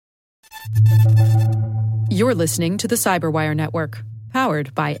You're listening to the Cyberwire Network,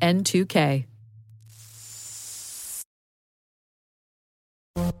 powered by N2K.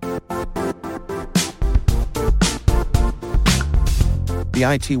 The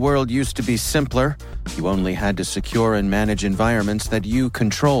IT world used to be simpler. You only had to secure and manage environments that you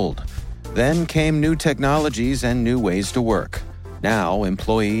controlled. Then came new technologies and new ways to work. Now,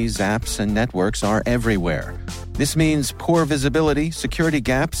 employees, apps, and networks are everywhere. This means poor visibility, security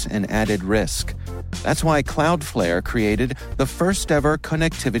gaps, and added risk. That's why Cloudflare created the first-ever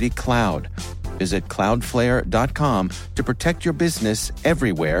connectivity cloud. Visit cloudflare.com to protect your business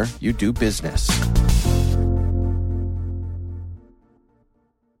everywhere you do business.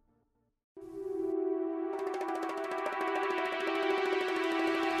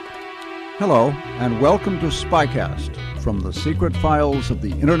 Hello, and welcome to Spycast from the secret files of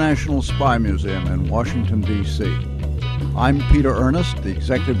the International Spy Museum in Washington, D.C. I'm Peter Ernest, the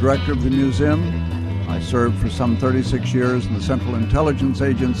Executive Director of the museum. I served for some 36 years in the Central Intelligence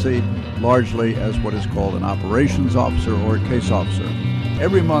Agency, largely as what is called an operations officer or a case officer.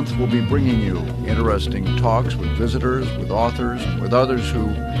 Every month we'll be bringing you interesting talks with visitors, with authors, and with others who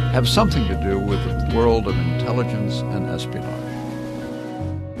have something to do with the world of intelligence and espionage.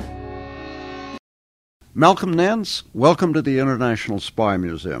 Malcolm Nance, welcome to the International Spy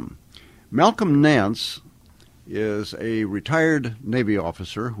Museum. Malcolm Nance is a retired Navy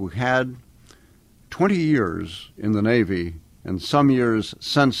officer who had 20 years in the Navy and some years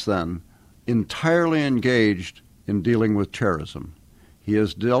since then entirely engaged in dealing with terrorism. He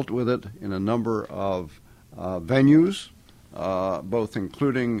has dealt with it in a number of venues, both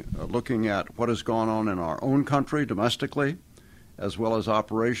including looking at what has gone on in our own country domestically, as well as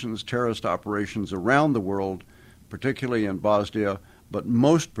operations, terrorist operations around the world, particularly in Bosnia, but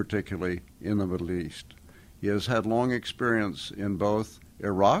most particularly in the Middle East. He has had long experience in both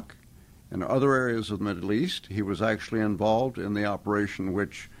Iraq and other areas of the Middle East. He was actually involved in the operation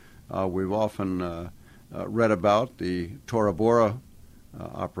which we've often read about, the Tora Bora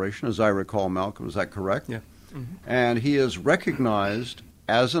operation, as I recall, Malcolm. Is that correct? Yeah. Mm-hmm. And he is recognized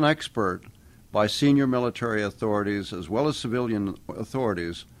as an expert by senior military authorities as well as civilian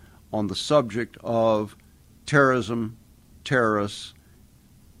authorities on the subject of terrorism, terrorists,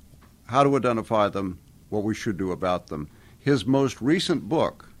 how to identify them, what we should do about them. His most recent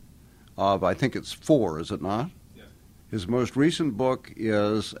book of, I think it's 4, is it not? Yes. His most recent book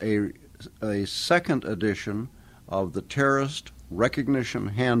is a second edition of the Terrorist Recognition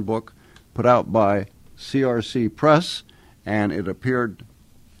Handbook put out by CRC Press, and it appeared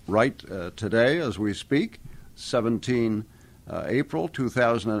right today as we speak, 17 April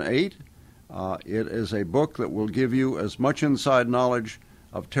 2008. It is a book that will give you as much inside knowledge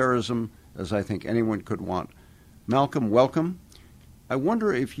of terrorism as I think anyone could want. Malcolm, welcome. I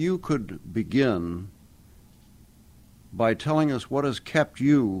wonder if you could begin by telling us what has kept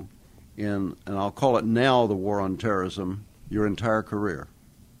you in, and I'll call it now, the war on terrorism, your entire career.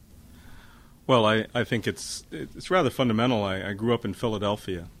 Well, I think it's rather fundamental. I grew up in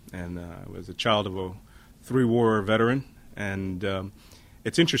Philadelphia, and I was a child of a 3-war veteran. And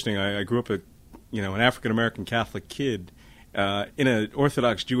it's interesting. I grew up an African-American Catholic kid in an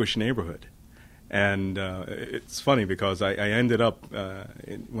Orthodox Jewish neighborhood. And it's funny because I ended up,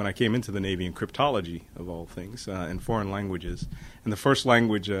 when I came into the Navy, in cryptology, of all things, in foreign languages. And the first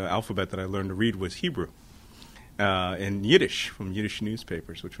language alphabet that I learned to read was Hebrew. And Yiddish, from Yiddish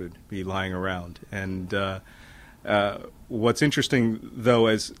newspapers, which would be lying around. And what's interesting, though,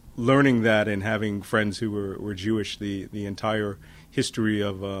 is learning that and having friends who were Jewish, the entire history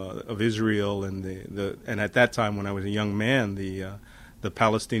of Israel, and and at that time when I was a young man, the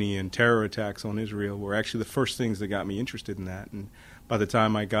Palestinian terror attacks on Israel were actually the first things that got me interested in that. And by the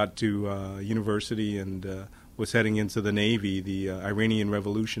time I got to university and was heading into the Navy, the Iranian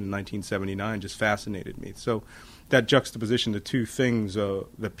Revolution in 1979 just fascinated me. So that juxtaposition, the two things,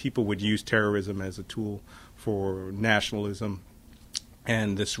 that people would use terrorism as a tool for nationalism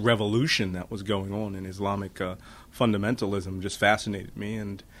and this revolution that was going on in Islamic fundamentalism just fascinated me.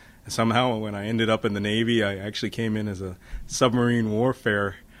 And somehow when I ended up in the Navy, I actually came in as a submarine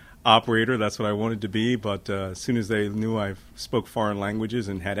warfare operator. That's what I wanted to be, but as soon as they knew I spoke foreign languages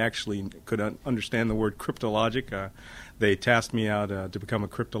and could understand the word cryptologic, they tasked me out to become a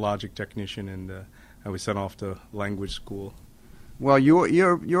cryptologic technician, and I was sent off to language school. Well,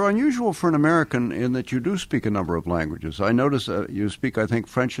 you're unusual for an American in that you do speak a number of languages. I notice you speak, I think,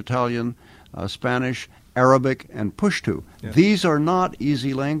 French, Italian, Spanish, Arabic, and Pushtu. Yeah. These are not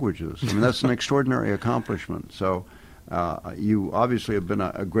easy languages. I mean, that's an extraordinary accomplishment. So you obviously have been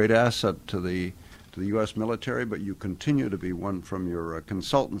a great asset to the to the U.S. military, but you continue to be one from your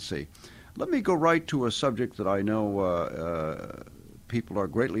consultancy. Let me go right to a subject that I know people are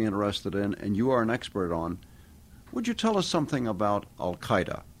greatly interested in, and you are an expert on. Would you tell us something about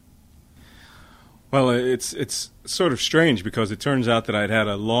Al-Qaeda? Well, it's sort of strange because it turns out that I'd had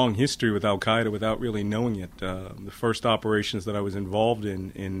a long history with Al-Qaeda without really knowing it. The first operations that I was involved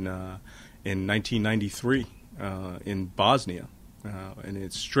in 1993 in Bosnia, and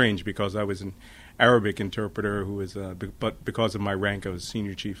it's strange because I was an Arabic interpreter who was, but because of my rank, I was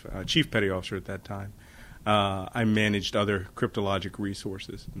senior chief petty officer at that time. I managed other cryptologic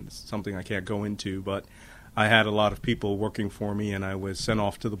resources, and it's something I can't go into, but I had a lot of people working for me, and I was sent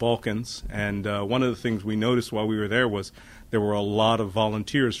off to the Balkans. And one of the things we noticed while we were there was there were a lot of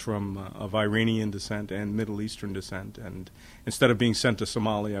volunteers of Iranian descent and Middle Eastern descent. And instead of being sent to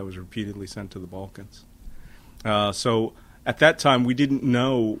Somalia, I was repeatedly sent to the Balkans. So at that time, we didn't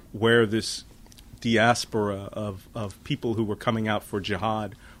know where this diaspora of people who were coming out for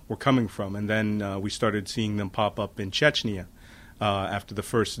jihad were coming from. And then we started seeing them pop up in Chechnya after the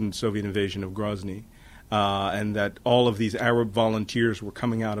first Soviet invasion of Grozny. And that all of these Arab volunteers were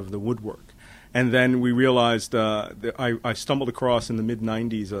coming out of the woodwork. And then we realized that I stumbled across in the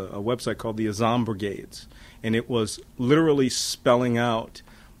mid-'90s a website called the Azam Brigades. And it was literally spelling out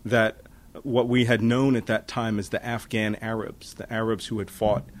that what we had known at that time as the Afghan Arabs, the Arabs who had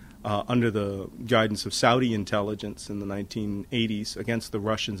fought under the guidance of Saudi intelligence in the 1980s against the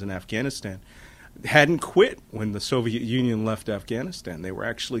Russians in Afghanistan, hadn't quit when the Soviet Union left Afghanistan. They were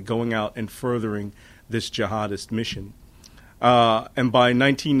actually going out and furthering this jihadist mission. And by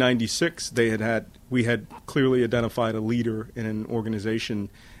 1996, we had clearly identified a leader in an organization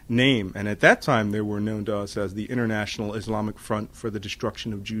name. And at that time, they were known to us as the International Islamic Front for the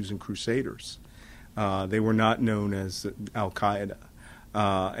Destruction of Jews and Crusaders. They were not known as Al-Qaeda.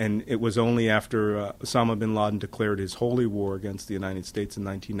 And it was only after Osama bin Laden declared his holy war against the United States in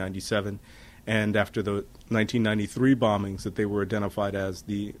 1997 and after the 1993 bombings that they were identified as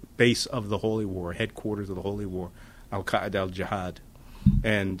the base of the Holy War, headquarters of the Holy War, Al-Qaeda al-Jihad,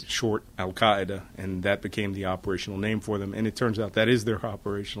 and short Al-Qaeda, and that became the operational name for them. And it turns out that is their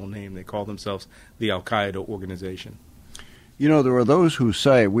operational name. They call themselves the Al-Qaeda organization. You know, there are those who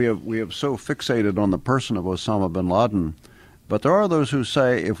say we have so fixated on the person of Osama bin Laden, but there are those who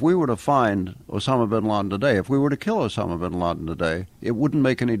say if we were to find Osama bin Laden today, if we were to kill Osama bin Laden today, it wouldn't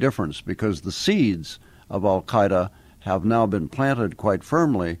make any difference because the seeds of Al-Qaeda have now been planted quite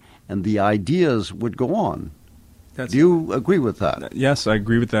firmly, and the ideas would go on. Do you agree with that? Yes, I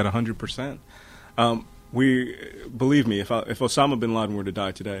agree with that 100%. Believe me, if Osama bin Laden were to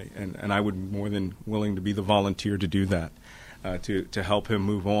die today, and I would be more than willing to be the volunteer to do that, to help him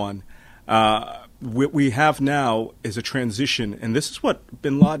move on. What we have now is a transition, and this is what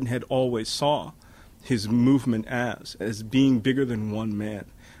bin Laden had always saw his movement as being bigger than one man.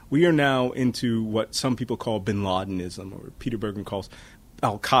 We are now into what some people call bin Ladenism, or Peter Bergen calls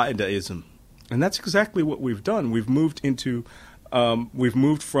Al-Qaedaism. And that's exactly what we've done. We've moved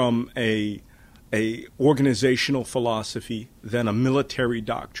from a organizational philosophy, then a military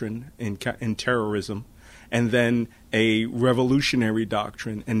doctrine in terrorism, and then a revolutionary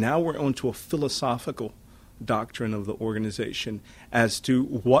doctrine, and now we're onto a philosophical doctrine of the organization as to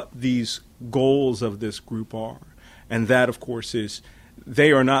what these goals of this group are. And that, of course, is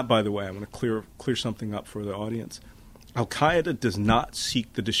they are not, by the way, I want to clear something up for the audience. Al-Qaeda does not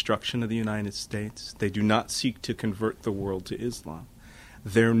seek the destruction of the United States. They do not seek to convert the world to Islam.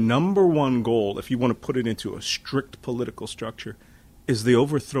 Their number one goal, if you want to put it into a strict political structure, is the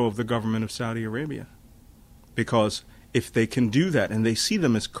overthrow of the government of Saudi Arabia. Because if they can do that, and they see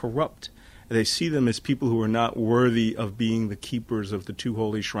them as corrupt, they see them as people who are not worthy of being the keepers of the two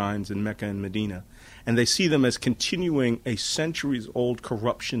holy shrines in Mecca and Medina, and they see them as continuing a centuries-old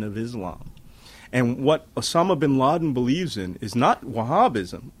corruption of Islam. And what Osama bin Laden believes in is not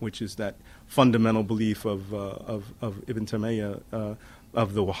Wahhabism, which is that fundamental belief of Ibn Taymiyyah,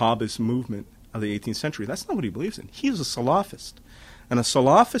 of the Wahhabist movement of the 18th century. That's not what he believes in. He is a Salafist. And a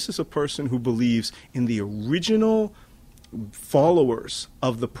Salafist is a person who believes in the original followers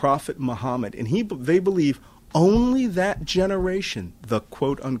of the Prophet Muhammad. And they believe only that generation, the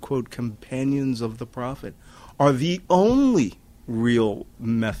quote-unquote companions of the Prophet, are the only real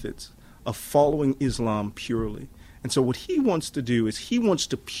methods of following Islam purely. And so what he wants to do is he wants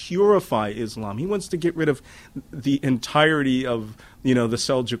to purify Islam. He wants to get rid of the entirety of, the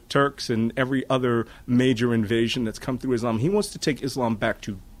Seljuk Turks and every other major invasion that's come through Islam. He wants to take Islam back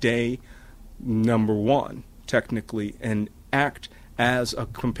to day number one, technically, and act as a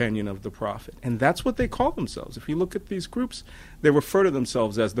companion of the Prophet. And that's what they call themselves. If you look at these groups, they refer to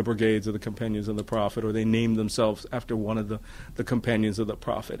themselves as the Brigades of the Companions of the Prophet, or they name themselves after one of the companions of the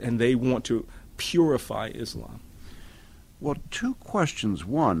Prophet, and they want to purify Islam. Well, two questions.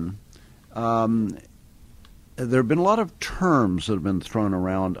 One, there have been a lot of terms that have been thrown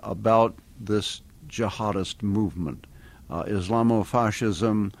around about this jihadist movement.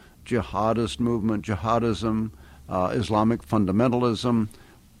 Islamofascism, jihadist movement, jihadism, Islamic fundamentalism.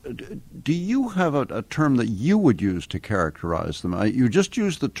 Do you have a term that you would use to characterize them? You just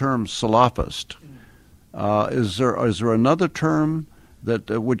used the term Salafist. Is there another term that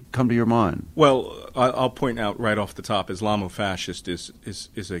would come to your mind? Well, I'll point out right off the top, Islamofascist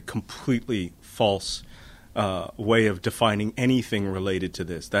is a completely false way of defining anything related to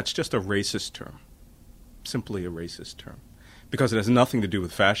this. That's just a racist term, simply a racist term, because it has nothing to do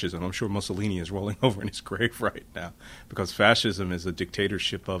with fascism. I'm sure Mussolini is rolling over in his grave right now, because fascism is a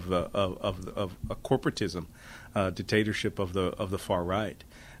dictatorship of a corporatism, dictatorship of the far right.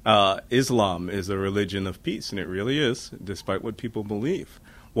 Islam is a religion of peace, and it really is, despite what people believe.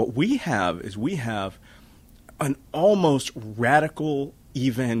 What we have is an almost radical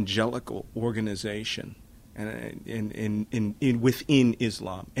evangelical organization within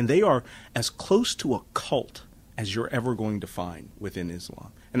Islam, and they are as close to a cult as you're ever going to find within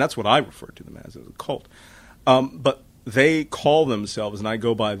Islam. And that's what I refer to them as a cult. But they call themselves, and I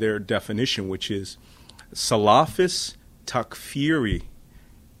go by their definition, which is Salafist Takfiri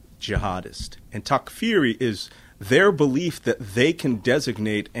jihadist. And Takfiri is their belief that they can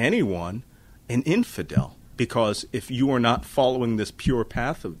designate anyone an infidel, because if you are not following this pure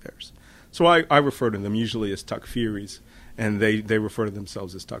path of theirs. So I refer to them usually as Takfiris, and they refer to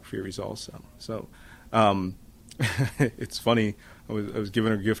themselves as Takfiris also. So it's funny. I was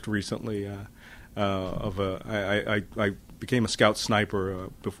given a gift recently I became a scout sniper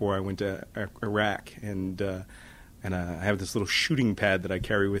before I went to Iraq, and I have this little shooting pad that I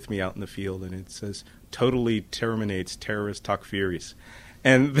carry with me out in the field, and it says "totally terminates terrorist Takfiris,"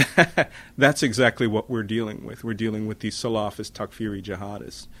 and that's exactly what we're dealing with. We're dealing with these Salafist Takfiri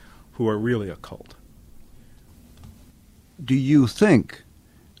jihadists who are really a cult. Do you think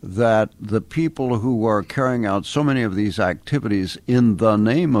that the people who are carrying out so many of these activities in the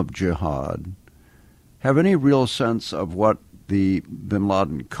name of jihad have any real sense of what the bin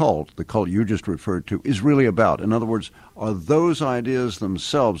Laden cult, the cult you just referred to, is really about? In other words, are those ideas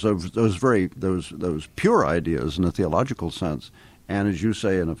themselves, those pure ideas in a theological sense, and as you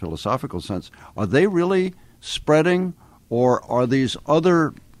say in a philosophical sense, are they really spreading, or are these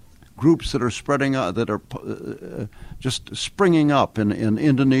other groups that are spreading up, that are just springing up in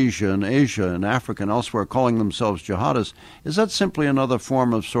Indonesia and Asia and Africa and elsewhere, calling themselves jihadists? Is that simply another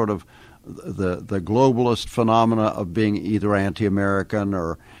form of sort of the globalist phenomena of being either anti-American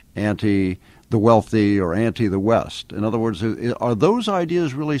or anti the wealthy or anti the West? In other words, are those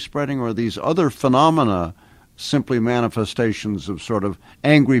ideas really spreading, or are these other phenomena simply manifestations of sort of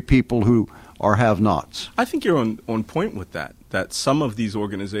angry people who are have-nots? I think you're on point with that some of these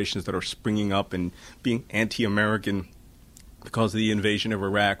organizations that are springing up and being anti-American because of the invasion of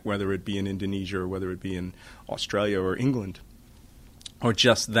Iraq, whether it be in Indonesia or whether it be in Australia or England, are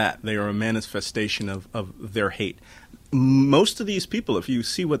just that. They are a manifestation of their hate. Most of these people, if you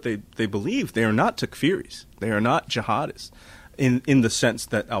see what they believe, they are not Takfiris. They are not jihadists in the sense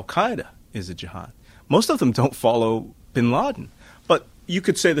that Al-Qaeda is a jihad. Most of them don't follow bin Laden. But you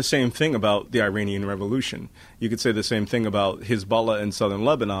could say the same thing about the Iranian Revolution. You could say the same thing about Hezbollah in southern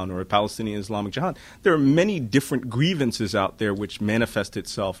Lebanon or Palestinian Islamic Jihad. There are many different grievances out there which manifest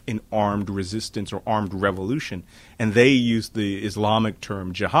itself in armed resistance or armed revolution. And they use the Islamic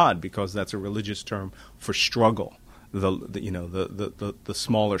term jihad because that's a religious term for struggle. The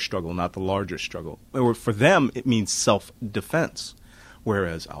smaller struggle, not the larger struggle. Or for them, it means self-defense.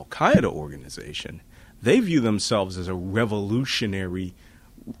 Whereas Al-Qaeda organization, they view themselves as a revolutionary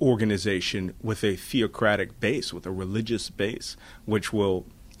organization with a theocratic base, with a religious base, which will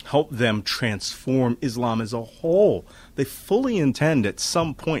help them transform Islam as a whole. They fully intend at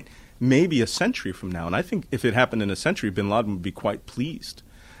some point, maybe a century from now, and I think if it happened in a century, bin Laden would be quite pleased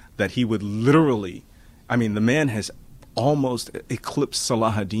that he would literally, the man has almost eclipsed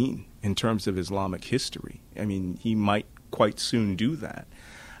Salah ad-Din in terms of Islamic history. He might quite soon do that.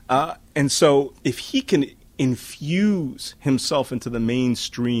 And so if he can infuse himself into the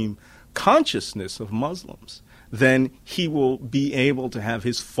mainstream consciousness of Muslims, then he will be able to have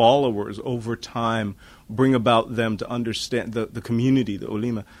his followers over time bring about them to understand, the community, the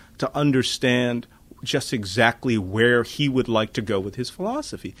ulema, to understand just exactly where he would like to go with his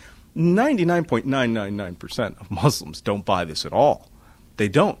philosophy. 99.999% of Muslims don't buy this at all. They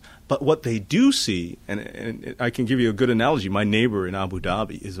don't. But what they do see, and I can give you a good analogy, my neighbor in Abu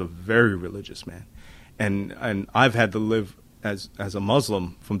Dhabi is a very religious man. And I've had to live as a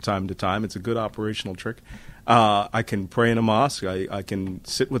Muslim from time to time. It's a good operational trick. I can pray in a mosque. I can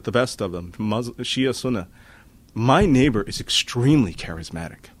sit with the best of them, Shia, Sunnah. My neighbor is extremely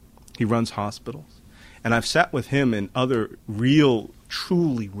charismatic. He runs hospitals. And I've sat with him and other real,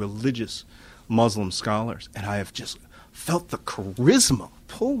 truly religious Muslim scholars, and I have just felt the charisma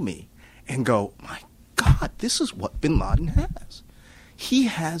pull me and go, my God, this is what bin Laden has. He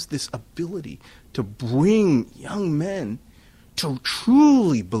has this ability to bring young men to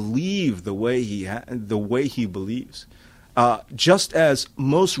truly believe the way he believes. Just as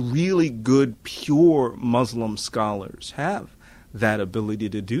most really good, pure Muslim scholars have that ability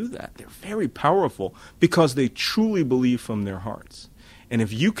to do that. They're very powerful because they truly believe from their hearts. And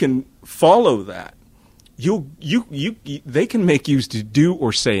if you can follow that, they can make you to do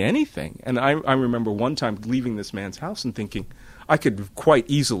or say anything. And I remember one time leaving this man's house and thinking, I could quite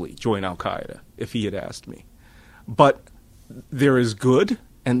easily join Al-Qaeda if he had asked me. But there is good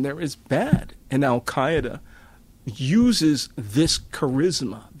and there is bad. And Al-Qaeda uses this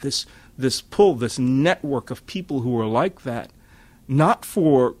charisma, this pull, this network of people who are like that, not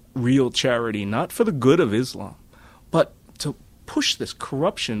for real charity, not for the good of Islam, but to push this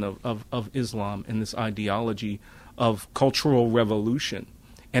corruption of Islam and this ideology of cultural revolution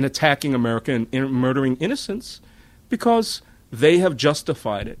and attacking America and murdering innocents because they have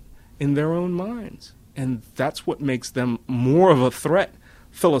justified it in their own minds. And that's what makes them more of a threat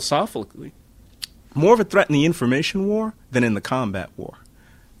philosophically, more of a threat in the information war than in the combat war.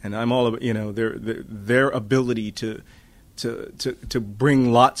 And I'm all about, their ability to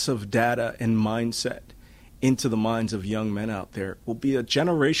bring lots of data and mindset into the minds of young men out there will be a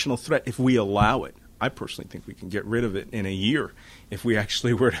generational threat if we allow it. I personally think we can get rid of it in a year if we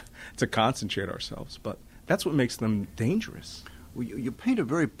actually were to concentrate ourselves. But that's what makes them dangerous. Well, you paint a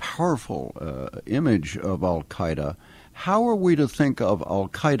very powerful image of Al-Qaeda. How are we to think of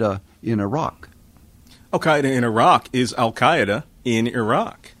Al-Qaeda in Iraq? Al-Qaeda in Iraq is Al-Qaeda in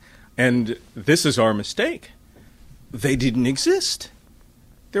Iraq. And this is our mistake. They didn't exist.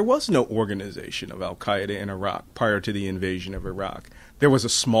 There was no organization of Al-Qaeda in Iraq prior to the invasion of Iraq. There was a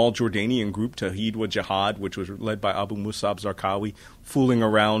small Jordanian group, Tawhid wa Jihad, which was led by Abu Musab Zarqawi, fooling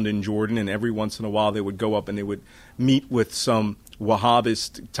around in Jordan, and every once in a while they would go up and they would meet with some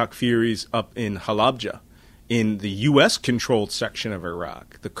Wahhabist Takfiris up in Halabja, in the U.S.-controlled section of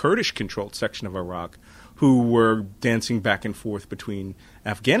Iraq, the Kurdish-controlled section of Iraq, who were dancing back and forth between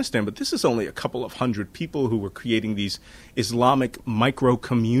Afghanistan. But this is only a couple of hundred people who were creating these Islamic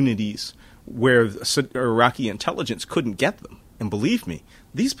micro-communities where Iraqi intelligence couldn't get them. And believe me,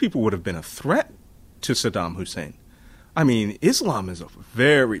 these people would have been a threat to Saddam Hussein. I mean, Islam is a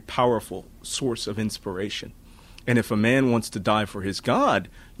very powerful source of inspiration. And if a man wants to die for his God,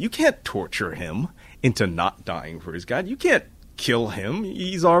 you can't torture him into not dying for his God. You can't kill him.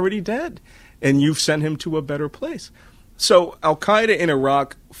 He's already dead. And you've sent him to a better place. So Al-Qaeda in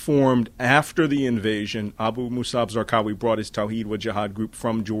Iraq formed after the invasion. Abu Musab Zarqawi brought his Tawhid wa Jihad group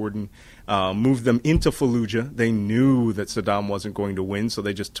from Jordan, moved them into Fallujah. They knew that Saddam wasn't going to win, so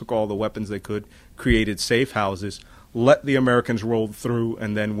they just took all the weapons they could, created safe houses, let the Americans roll through,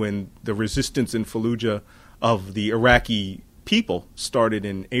 and then when the resistance in Fallujah of the Iraqi people started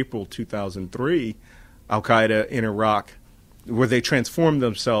in April 2003, Al-Qaeda in Iraq, where they transformed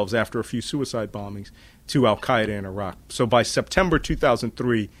themselves after a few suicide bombings to Al-Qaeda in Iraq. So by September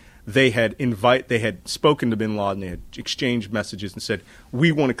 2003, they had spoken to bin Laden, they had exchanged messages and said,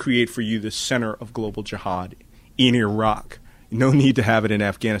 we want to create for you the center of global jihad in Iraq. No need to have it in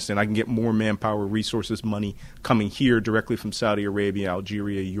Afghanistan. I can get more manpower, resources, money coming here directly from Saudi Arabia,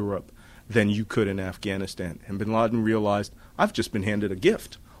 Algeria, Europe than you could in Afghanistan. And bin Laden realized, I've just been handed a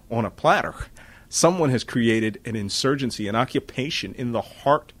gift on a platter. Someone has created an insurgency, an occupation in the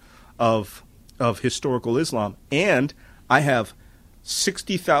heart of historical Islam. And I have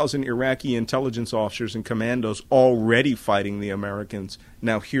 60,000 Iraqi intelligence officers and commandos already fighting the Americans.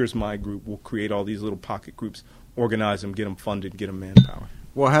 Now here's my group. We'll create all these little pocket groups, organize them, get them funded, get them manpower.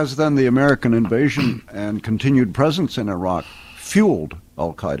 Well, has then the American invasion and continued presence in Iraq fueled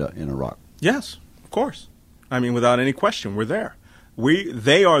Al-Qaeda in Iraq? Yes, of course. I mean, without any question, we're there.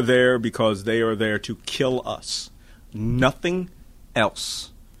 They are there because they are there to kill us. Nothing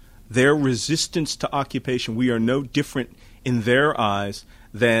else. Their resistance to occupation, we are no different in their eyes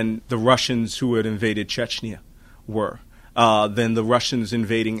than the Russians who had invaded Chechnya were. than the Russians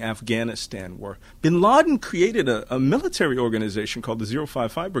invading Afghanistan were. Bin Laden created a military organization called the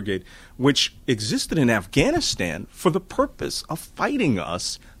 055 Brigade, which existed in Afghanistan for the purpose of fighting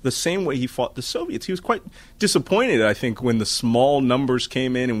us the same way he fought the Soviets. He was quite disappointed, I think, when the small numbers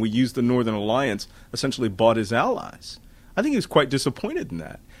came in and we used the Northern Alliance, essentially bought his allies. I think he was quite disappointed in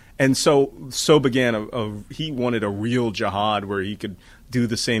that. And so began he wanted a real jihad where he could do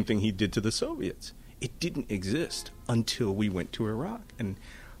the same thing he did to the Soviets. It didn't exist until we went to Iraq. And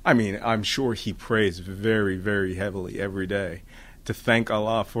I mean, I'm sure he prays very, very heavily every day to thank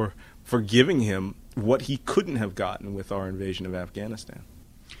Allah for giving him what he couldn't have gotten with our invasion of Afghanistan.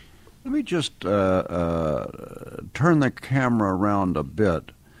 Let me just turn the camera around a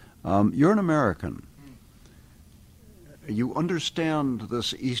bit. You're an American. You understand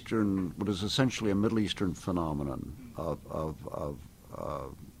this Eastern, what is essentially a Middle Eastern phenomenon of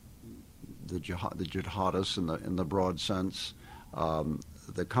the jihadists in the broad sense,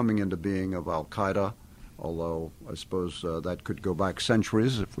 the coming into being of Al Qaeda, although I suppose that could go back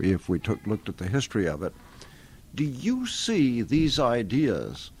centuries if we looked at the history of it. Do you see these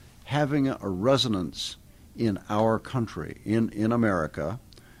ideas having a resonance in our country, in America?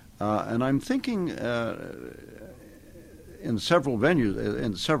 And I'm thinking in several venues,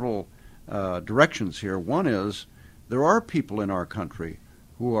 in several directions here. One is there are people in our country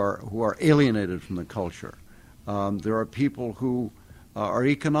who are alienated from the culture. There are people who are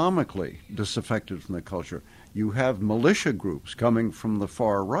economically disaffected from the culture. You have militia groups coming from the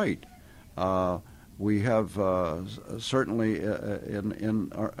far right. We have certainly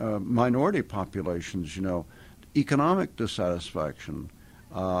in minority populations, economic dissatisfaction,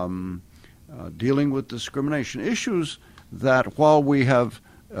 dealing with discrimination, issues that while we have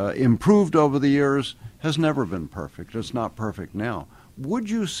improved over the years, has never been perfect. It's not perfect now. Would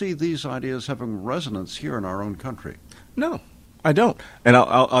you see these ideas having resonance here in our own country? No, I don't. And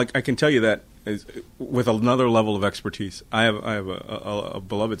I can tell you that with another level of expertise. I have a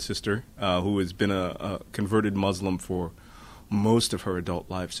beloved sister who has been a converted Muslim for most of her adult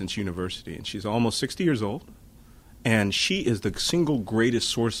life since university, and she's almost 60 years old. And she is the single greatest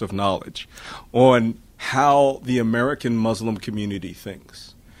source of knowledge on how the American Muslim community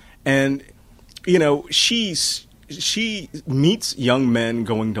thinks. And, she meets young men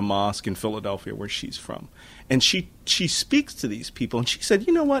going to mosque in Philadelphia, where she's from. And she speaks to these people, and she said,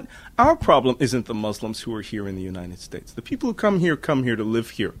 you know what? Our problem isn't the Muslims who are here in the United States. The people who come here to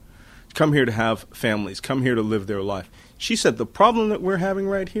live here, come here to have families, come here to live their life. She said the problem that we're having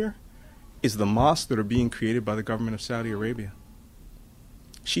right here is the mosques that are being created by the government of Saudi Arabia.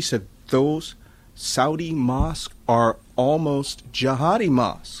 She said those Saudi mosques are almost jihadi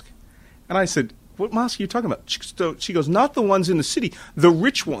mosques. And I said, what mosque are you talking about? She goes, not the ones in the city, the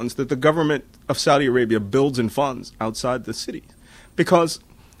rich ones that the government of Saudi Arabia builds and funds outside the city. Because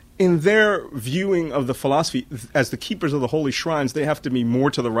in their viewing of the philosophy, as the keepers of the holy shrines, they have to be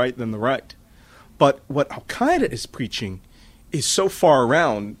more to the right than the right. But what Al-Qaeda is preaching is so far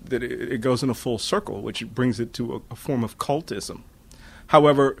around that it goes in a full circle, which brings it to a form of cultism.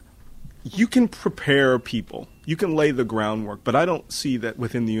 However, you can prepare people, you can lay the groundwork, but I don't see that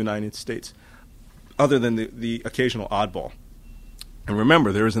within the United States, other than the occasional oddball. And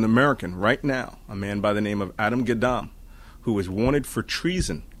remember, there is an American right now, a man by the name of Adam Gaddam, who is wanted for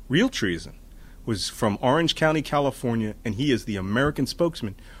treason, real treason, was from Orange County, California, and he is the American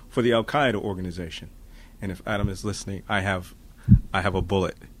spokesman for the Al-Qaeda organization. And if Adam is listening, I have a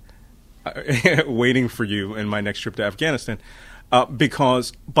bullet waiting for you in my next trip to Afghanistan.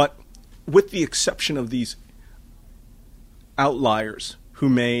 But with the exception of these outliers who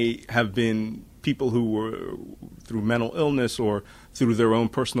may have been people who were, through mental illness or through their own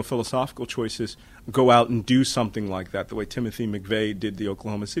personal philosophical choices, go out and do something like that, the way Timothy McVeigh did the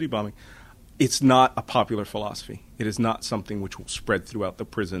Oklahoma City bombing, it's not a popular philosophy. It is not something which will spread throughout the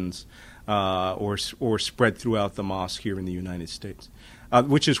prisons or spread throughout the mosque here in the United States,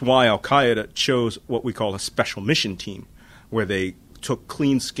 which is why Al-Qaeda chose what we call a special mission team, where they took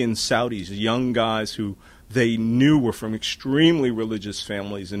clean-skinned Saudis, young guys who they knew were from extremely religious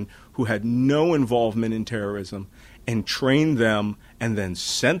families and who had no involvement in terrorism, and trained them and then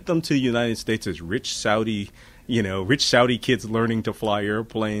sent them to the United States as rich Saudi kids learning to fly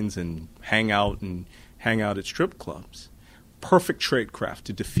airplanes and hang out at strip clubs. Perfect tradecraft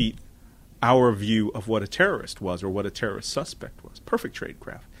to defeat our view of what a terrorist was or what a terrorist suspect was. Perfect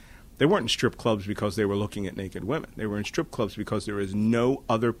tradecraft. They weren't in strip clubs because they were looking at naked women. They were in strip clubs because there is no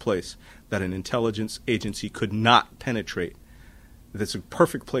other place that an intelligence agency could not penetrate. That's a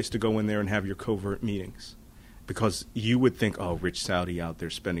perfect place to go in there and have your covert meetings. because you would think, oh, rich Saudi out there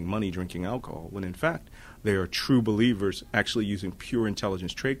spending money drinking alcohol, when in fact they are true believers actually using pure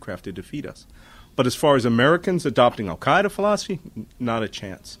intelligence tradecraft to defeat us. But as far as Americans adopting al-Qaeda philosophy, not a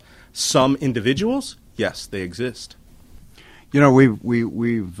chance. Some individuals, yes, they exist. You know,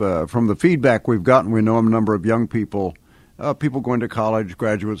 we've from the feedback we've gotten, we know a number of young people, people going to college,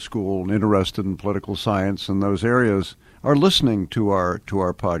 graduate school, and interested in political science and those areas, are listening to our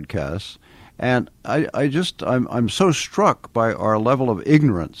podcasts. And I'm so struck by our level of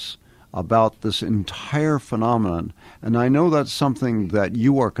ignorance about this entire phenomenon. And I know that's something that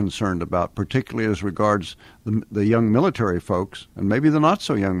you are concerned about, particularly as regards the young military folks, and maybe the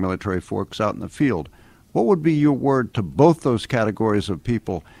not-so-young military folks out in the field. What would be your word to both those categories of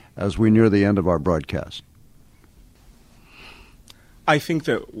people as we near the end of our broadcast? I think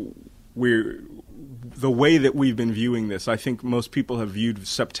that the way that we've been viewing this, I think most people have viewed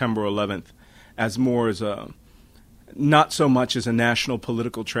September 11th as more as not so much as a national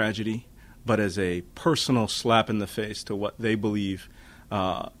political tragedy, but as a personal slap in the face to what they believe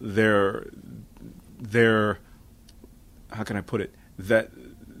their how can I put it, that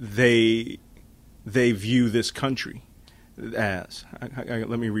they view this country as.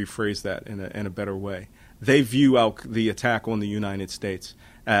 Let me rephrase that in a better way. They view the attack on the United States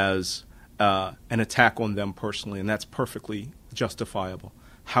as an attack on them personally, and that's perfectly justifiable.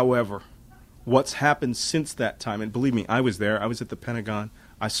 However, what's happened since that time, and believe me, I was there. I was at the Pentagon.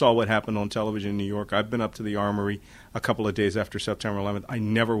 I saw what happened on television in New York. I've been up to the Armory a couple of days after September 11th. I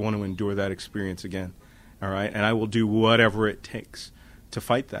never want to endure that experience again, all right? And I will do whatever it takes to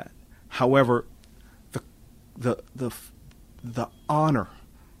fight that. However, the honor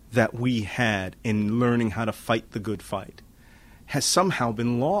that we had in learning how to fight the good fight has somehow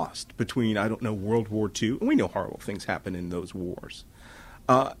been lost between, I don't know, World War II, and we know horrible things happen in those wars,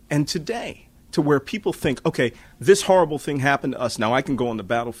 and today, to where people think, okay, this horrible thing happened to us, now I can go on the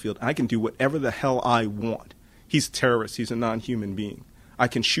battlefield, I can do whatever the hell I want. He's a terrorist, he's a non-human being. I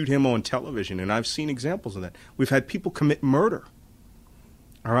can shoot him on television, and I've seen examples of that. We've had people commit murder,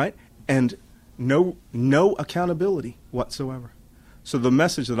 all right, and no accountability whatsoever. So the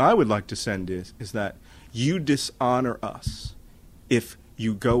message that I would like to send is that you dishonor us if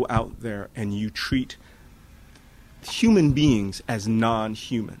you go out there and you treat human beings as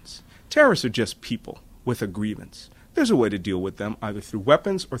non-humans. Terrorists are just people with a grievance. There's a way to deal with them, either through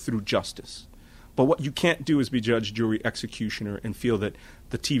weapons or through justice. But what you can't do is be judge, jury, executioner and feel that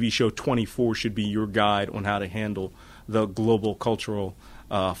the TV show 24 should be your guide on how to handle the global cultural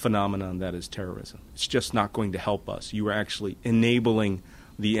phenomenon that is terrorism. It's just not going to help us. You are actually enabling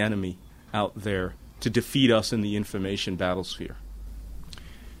the enemy out there to defeat us in the information battlesphere.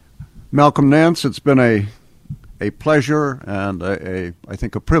 Malcolm Nance, it's been a pleasure and I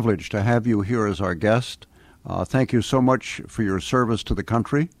think a privilege to have you here as our guest. Thank you so much for your service to the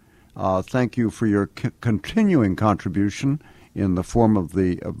country. Thank you for your continuing contribution in the form of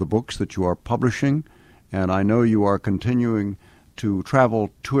the books that you are publishing. And I know you are continuing to travel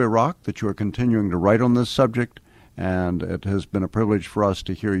to Iraq, that you are continuing to write on this subject, and it has been a privilege for us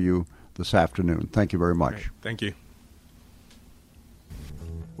to hear you this afternoon. Thank you very much. Great. Thank you.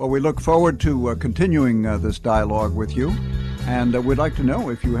 Well, we look forward to continuing this dialogue with you, and we'd like to know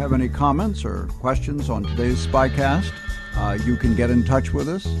if you have any comments or questions on today's Spycast. You can get in touch with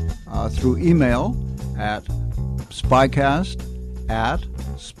us through email at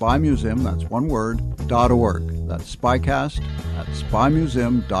spycast@spymuseum, that's one word, .org. That's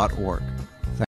spycast@spymuseum.org.